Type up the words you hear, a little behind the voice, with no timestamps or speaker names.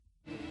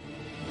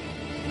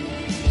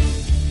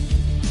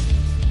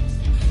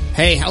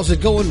Hey, how's it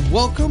going?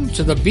 Welcome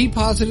to the Be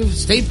Positive,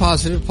 Stay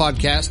Positive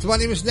podcast. My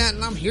name is Nat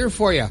and I'm here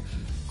for you.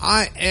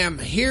 I am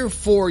here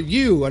for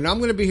you, and I'm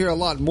going to be here a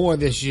lot more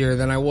this year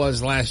than I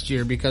was last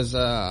year because,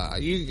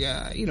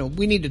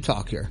 we need to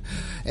talk here.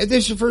 If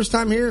this is your first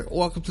time here,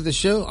 welcome to the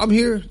show. I'm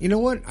here. You know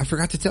what? I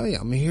forgot to tell you.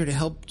 I'm here to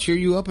help cheer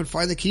you up and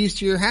find the keys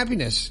to your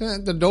happiness.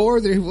 The door,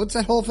 what's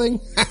that whole thing?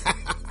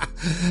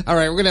 All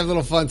right, we're going to have a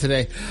little fun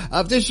today.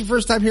 If this is your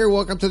first time here,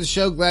 welcome to the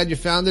show. Glad you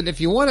found it. If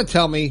you want to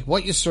tell me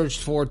what you searched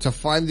for to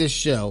find this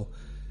show,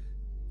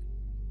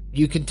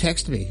 you can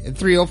text me at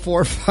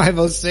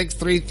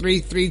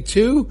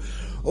 304-506-3332.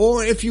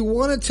 Or if you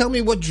want to tell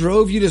me what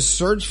drove you to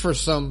search for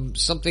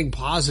something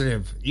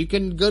positive, you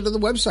can go to the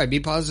website,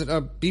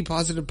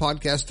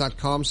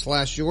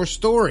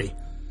 bepositivepodcast.com/your-story.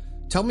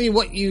 Tell me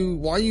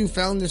why you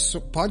found this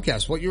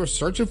podcast, what you were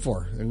searching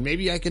for, and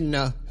maybe I can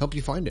help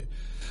you find it.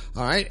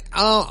 All right.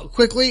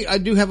 Quickly, I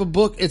do have a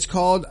book. It's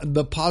called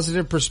The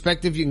Positive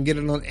Perspective. You can get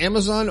it on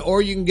Amazon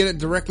or you can get it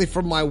directly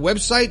from my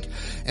website.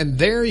 And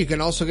there you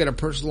can also get a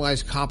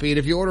personalized copy. And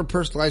if you order a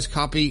personalized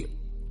copy,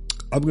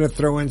 I'm going to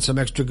throw in some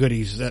extra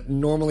goodies that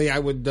normally I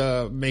would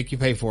make you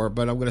pay for,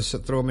 but I'm going to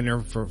throw them in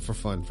there for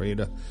fun for you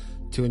to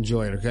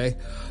enjoy it. Okay.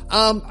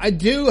 I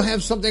do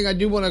have something I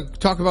do want to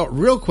talk about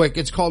real quick.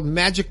 It's called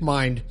Magic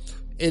Mind.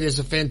 It is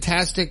a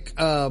fantastic,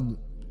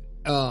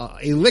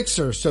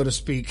 elixir, so to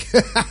speak.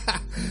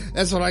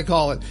 That's what I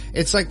call it.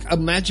 It's like a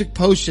magic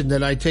potion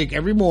that I take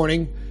every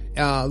morning,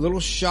 a little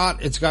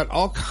shot. It's got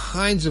all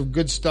kinds of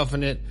good stuff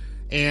in it.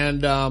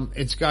 And,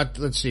 it's got,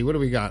 let's see, what do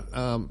we got?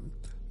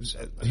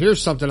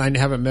 Here's something I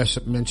haven't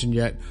mentioned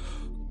yet.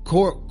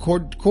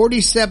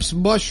 Cordyceps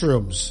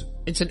mushrooms.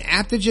 It's an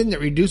adaptogen that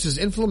reduces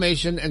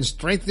inflammation and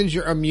strengthens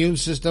your immune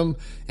system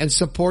and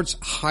supports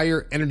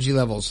higher energy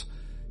levels.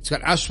 It's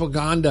got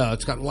ashwagandha.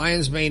 It's got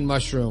lion's mane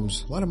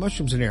mushrooms. A lot of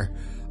mushrooms in there.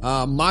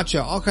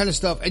 Matcha, all kind of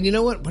stuff. And you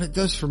know what? What it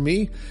does for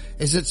me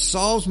is it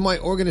solves my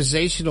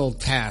organizational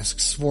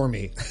tasks for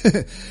me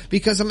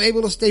because I'm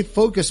able to stay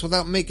focused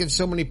without making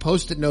so many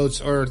post-it notes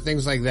or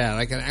things like that.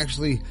 I can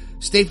actually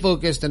stay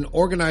focused and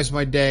organize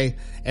my day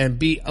and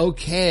be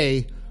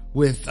okay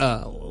with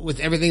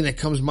everything that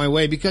comes my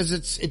way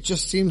because it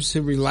just seems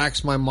to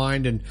relax my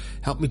mind and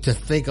help me to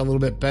think a little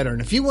bit better.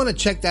 And if you want to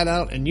check that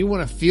out and you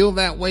want to feel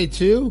that way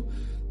too,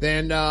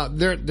 then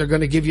they're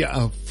going to give you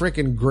a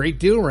freaking great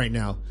deal right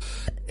now.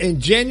 In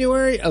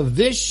January of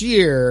this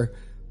year,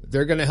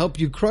 they're going to help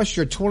you crush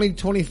your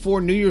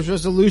 2024 New Year's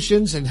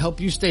resolutions and help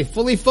you stay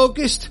fully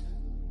focused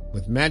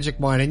with Magic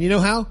Mind. And you know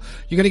how?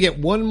 You're going to get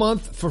 1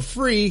 month for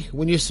free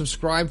when you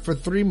subscribe for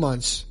 3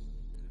 months.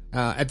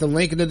 At the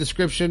link in the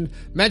description,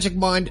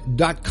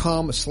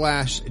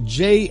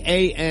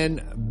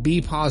 magicmind.com/JAN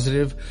Be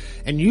Positive,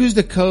 and use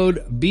the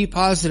code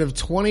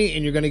BePositive20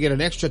 and you're going to get an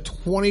extra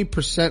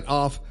 20%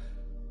 off,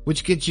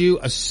 which gets you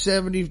up to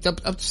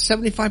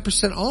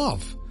 75%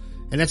 off.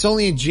 And that's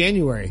only in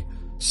January.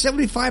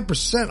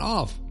 75%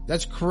 off.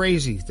 That's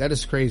crazy. That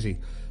is crazy.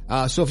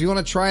 So if you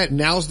want to try it,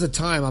 now's the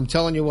time. I'm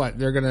telling you what,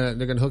 they're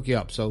gonna hook you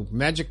up. So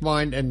Magic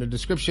Mind, and the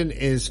description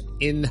is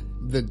in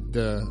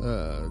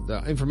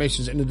the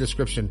information's in the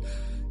description.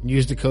 And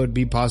use the code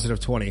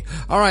BePositive20.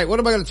 All right, what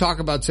am I going to talk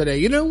about today?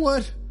 You know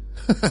what?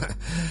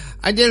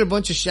 I did a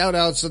bunch of shout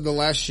outs in the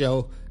last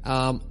show.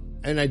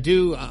 And I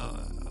don't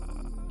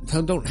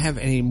have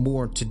any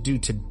more to do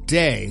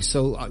today.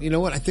 So, you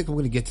know what? I think I'm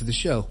going to get to the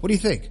show. What do you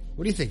think?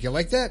 You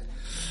like that?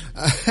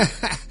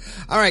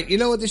 All right. You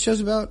know what this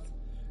show's about?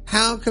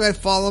 How can I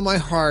follow my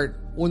heart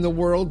when the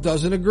world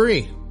doesn't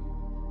agree?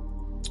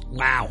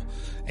 Wow.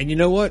 And you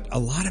know what? A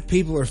lot of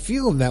people are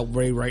feeling that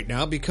way right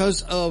now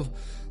because of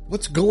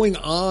what's going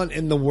on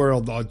in the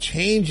world. The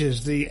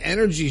changes, the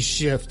energy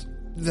shift,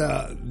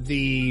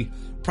 the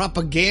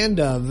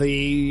propaganda,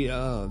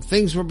 the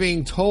things we're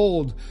being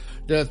told,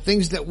 the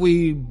things that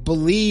we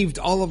believed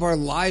all of our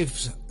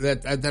lives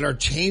that are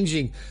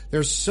changing.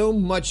 There's so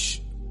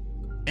much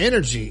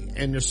energy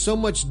and there's so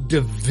much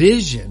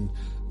division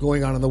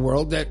going on in the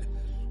world that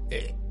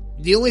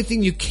the only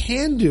thing you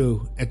can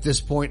do at this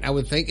point, I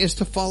would think, is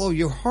to follow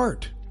your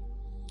heart.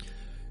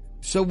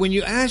 So when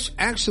you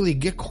actually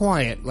get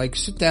quiet, like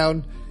sit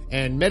down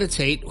and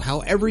meditate,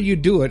 however you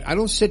do it. I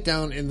don't sit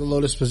down in the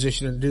lotus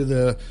position and do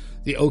the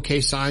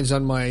okay signs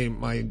on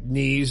my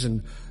knees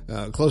and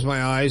close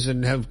my eyes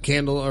and have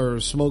candle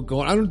or smoke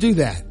going. I don't do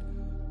that.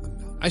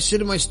 I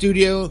sit in my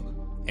studio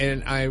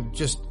and I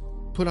just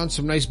put on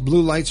some nice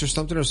blue lights or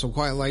something, or some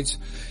quiet lights,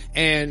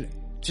 and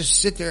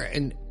just sit there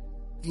and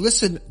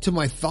listen to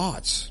my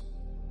thoughts.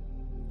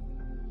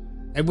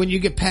 And when you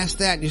get past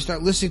that and you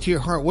start listening to your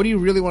heart, what do you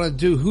really want to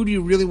do? Who do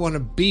you really want to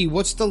be?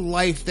 What's the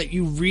life that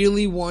you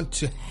really want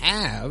to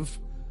have?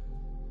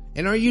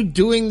 And are you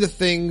doing the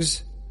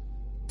things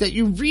that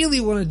you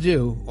really want to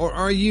do? Or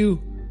are you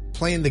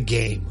playing the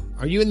game?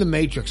 Are you in the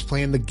Matrix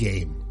playing the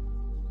game?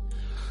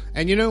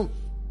 And you know,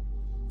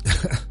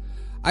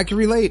 I can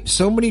relate.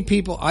 So many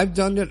people, I've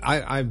done it.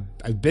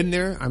 I've been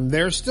there. I'm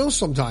there still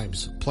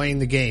sometimes playing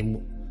the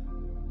game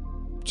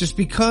just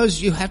because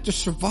you have to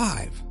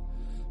survive.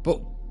 But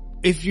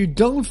if you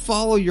don't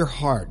follow your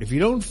heart, if you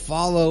don't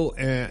follow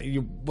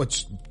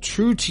what's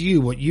true to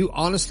you, what you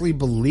honestly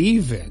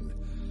believe in,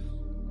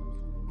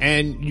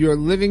 and you're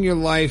living your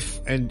life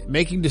and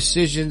making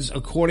decisions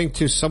according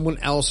to someone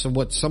else and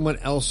what someone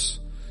else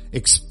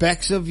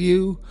expects of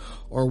you,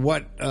 or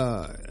what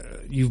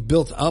you've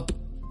built up,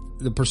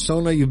 the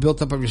persona you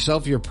built up of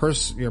yourself, your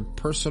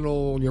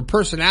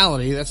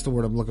personality, that's the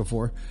word I'm looking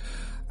for.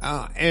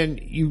 And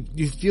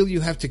you feel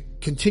you have to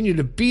continue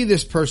to be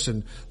this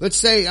person. Let's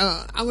say,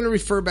 I'm going to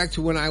refer back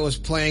to when I was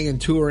playing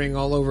and touring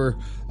all over,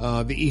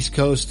 the East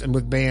Coast and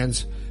with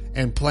bands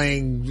and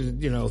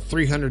playing,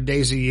 300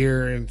 days a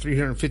year and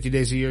 350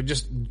 days a year,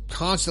 just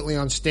constantly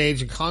on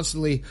stage and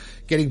constantly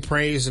getting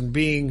praise and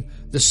being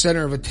the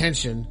center of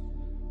attention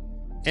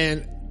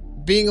and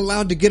being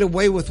allowed to get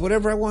away with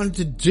whatever I wanted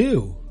to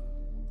do.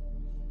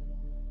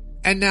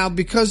 And now,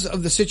 because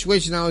of the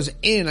situation I was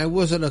in, I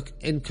wasn't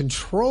in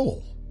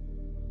control.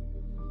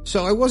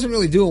 So I wasn't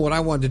really doing what I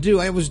wanted to do.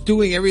 I was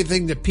doing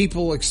everything that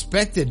people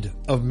expected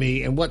of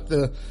me and what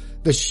the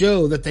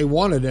show that they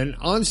wanted. And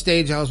on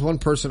stage, I was one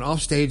person.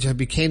 Off stage, I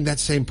became that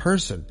same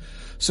person.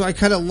 So I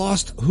kind of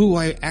lost who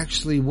I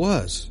actually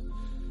was.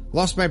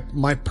 Lost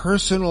my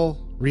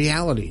personal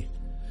reality.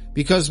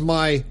 Because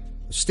my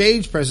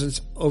stage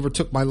presence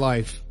overtook my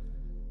life.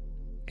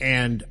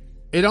 And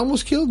it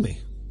almost killed me.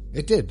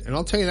 It did. And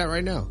I'll tell you that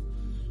right now.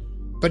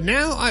 But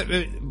now,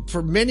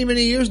 for many,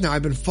 many years now,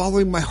 I've been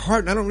following my heart,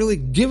 and I don't really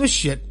give a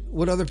shit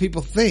what other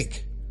people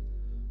think.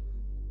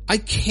 I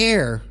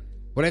care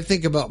what I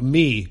think about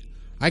me.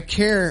 I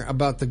care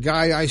about the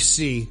guy I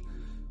see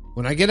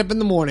when I get up in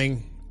the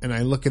morning and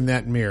I look in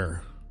that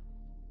mirror.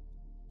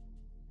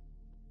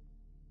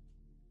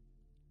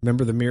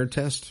 Remember the mirror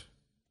test?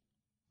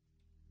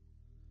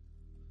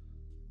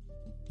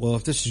 Well,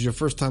 if this is your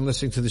first time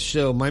listening to the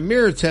show, my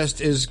mirror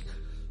test is: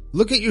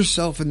 look at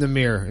yourself in the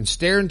mirror and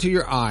stare into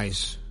your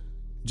eyes.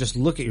 Just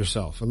look at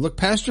yourself and look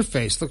past your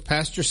face, look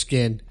past your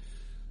skin.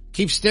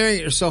 Keep staring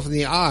at yourself in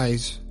the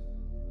eyes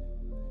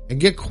and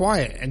get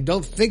quiet, and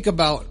don't think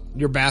about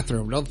your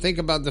bathroom. Don't think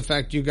about the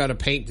fact you got to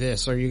paint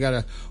this, or you got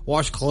to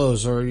wash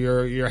clothes, or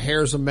your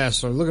hair's a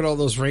mess, or look at all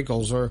those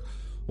wrinkles, or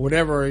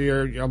whatever.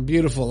 I'm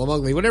beautiful, I'm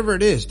ugly, whatever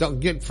it is.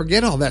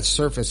 Forget all that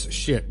surface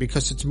shit,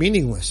 because it's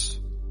meaningless.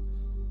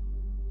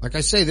 Like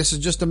I say, this is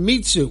just a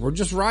meat suit. We're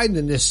just riding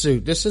in this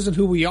suit. This isn't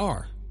who we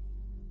are.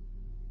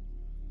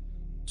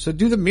 So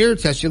do the mirror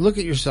test. You look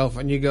at yourself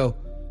and you go,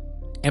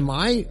 am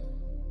I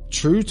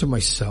true to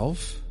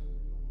myself?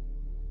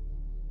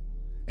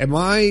 Am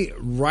I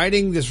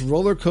riding this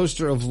roller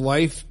coaster of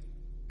life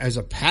as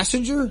a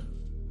passenger?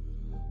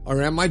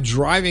 Or am I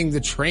driving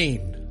the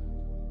train?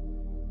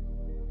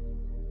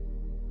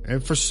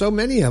 And for so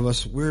many of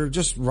us, we're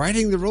just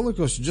riding the roller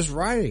coaster, just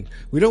riding.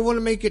 We don't want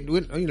to make it,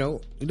 we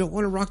don't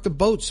want to rock the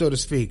boat, so to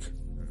speak.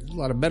 There's a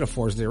lot of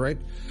metaphors there, right?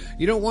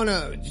 You don't want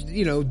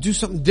to, do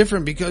something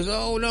different because,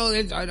 oh no,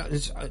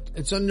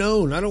 it's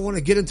unknown. I don't want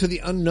to get into the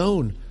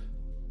unknown.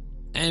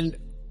 And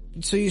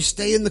so you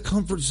stay in the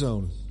comfort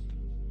zone.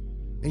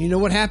 And you know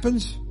what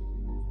happens?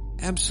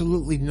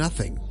 Absolutely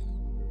nothing.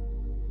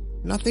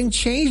 Nothing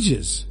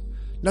changes.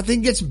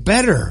 Nothing gets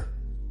better.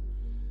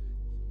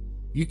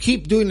 You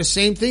keep doing the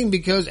same thing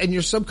and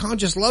your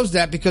subconscious loves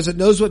that because it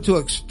knows what to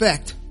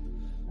expect.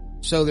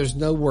 So there's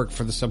no work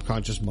for the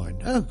subconscious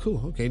mind. Oh,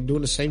 cool. Okay.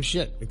 Doing the same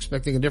shit,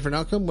 expecting a different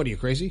outcome. What are you,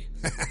 crazy?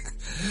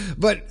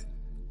 But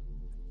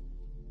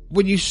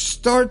when you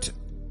start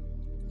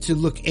to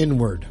look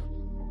inward,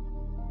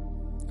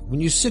 when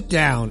you sit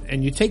down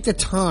and you take the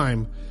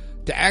time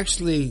to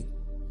actually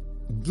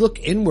look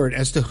inward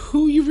as to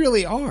who you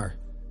really are,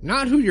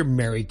 not who you're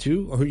married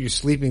to or who you're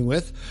sleeping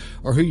with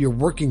or who you're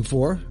working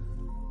for.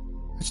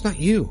 It's not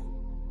you.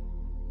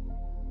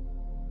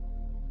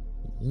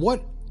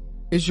 What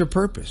is your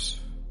purpose?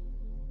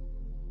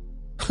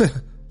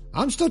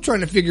 I'm still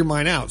trying to figure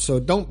mine out, so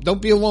don't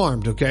be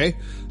alarmed, okay?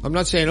 I'm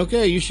not saying,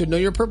 okay, you should know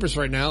your purpose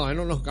right now. I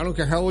don't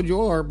care how old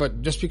you are,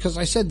 but just because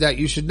I said that,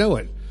 you should know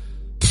it.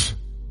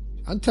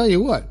 I'll tell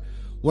you what.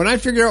 When I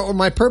figure out what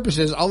my purpose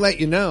is, I'll let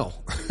you know.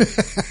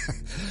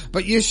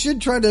 But you should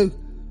try to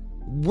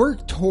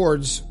work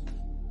towards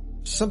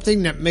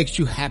something that makes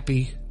you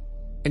happy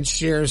and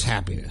shares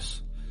happiness.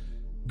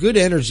 Good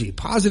energy,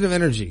 positive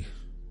energy.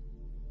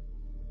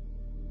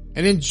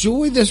 And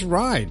enjoy this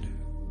ride.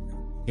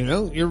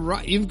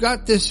 You've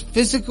got this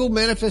physical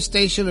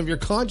manifestation of your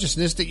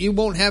consciousness that you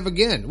won't have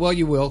again. Well,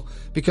 you will,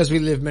 because we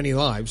live many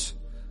lives.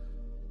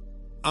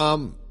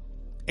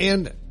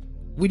 And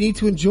we need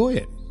to enjoy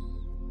it.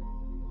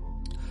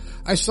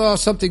 I saw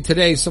something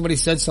today, somebody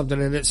said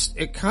something, and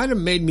it kind of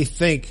made me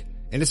think,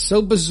 and it's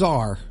so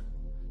bizarre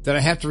that I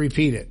have to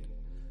repeat it.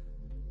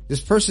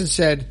 This person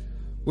said,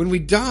 when we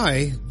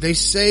die, they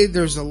say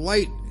there's a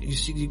light.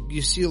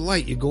 You see a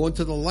light, you go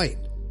into the light.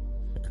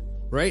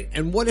 Right?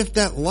 And what if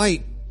that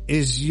light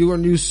is your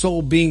new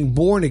soul being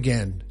born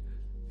again?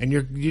 And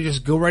you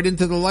just go right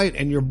into the light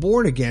and you're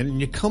born again and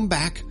you come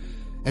back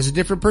as a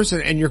different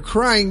person, and you're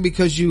crying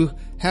because you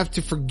have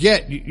to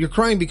forget. You're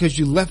crying because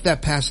you left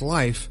that past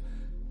life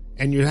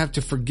and you have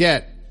to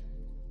forget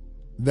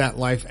that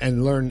life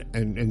and learn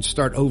and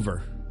start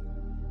over.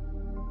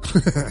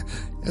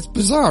 That's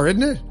bizarre,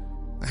 isn't it?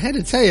 I had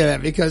to tell you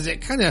that because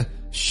it kind of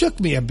shook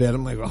me a bit.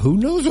 I'm like, well, who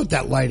knows what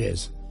that light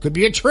is? Could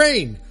be a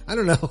train. I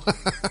don't know.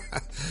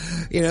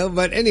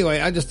 But anyway,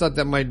 I just thought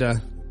that might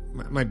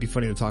be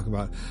funny to talk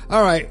about.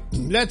 All right.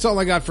 That's all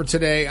I got for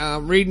today. I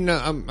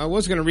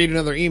was going to read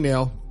another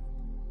email,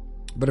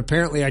 but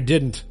apparently I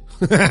didn't.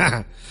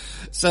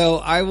 So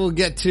I will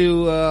get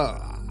to,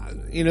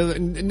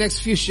 the next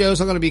few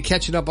shows I'm going to be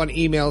catching up on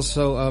emails.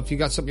 So, if you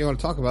got something you want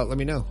to talk about, let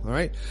me know. All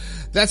right.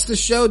 That's the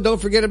show.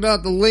 Don't forget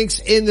about the links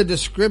in the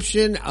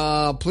description.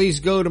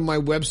 Please go to my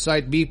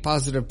website,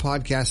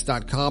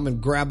 bepositivepodcast.com,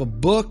 and grab a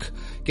book,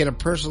 get a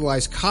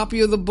personalized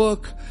copy of the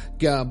book,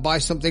 buy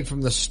something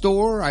from the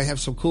store. I have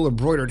some cool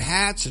embroidered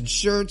hats and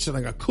shirts, and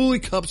I got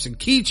coolie cups and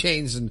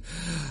keychains and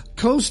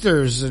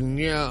coasters.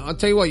 And I'll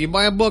tell you what, you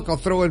buy a book, I'll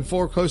throw in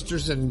 4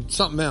 coasters and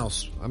something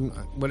else.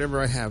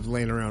 Whatever I have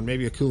laying around,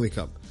 maybe a coolie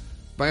cup.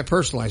 Buy a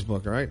personalized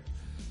book, all right?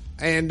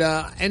 And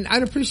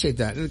I'd appreciate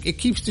that. It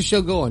keeps the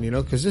show going,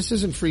 because this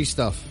isn't free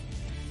stuff.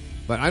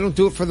 But I don't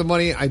do it for the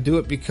money. I do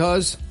it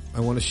because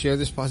I want to share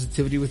this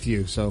positivity with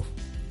you. So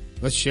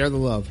let's share the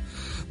love.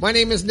 My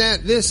name is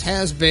Nat. This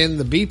has been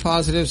the Be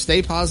Positive,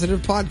 Stay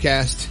Positive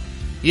podcast.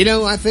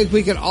 I think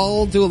we can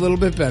all do a little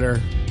bit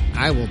better.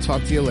 I will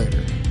talk to you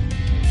later.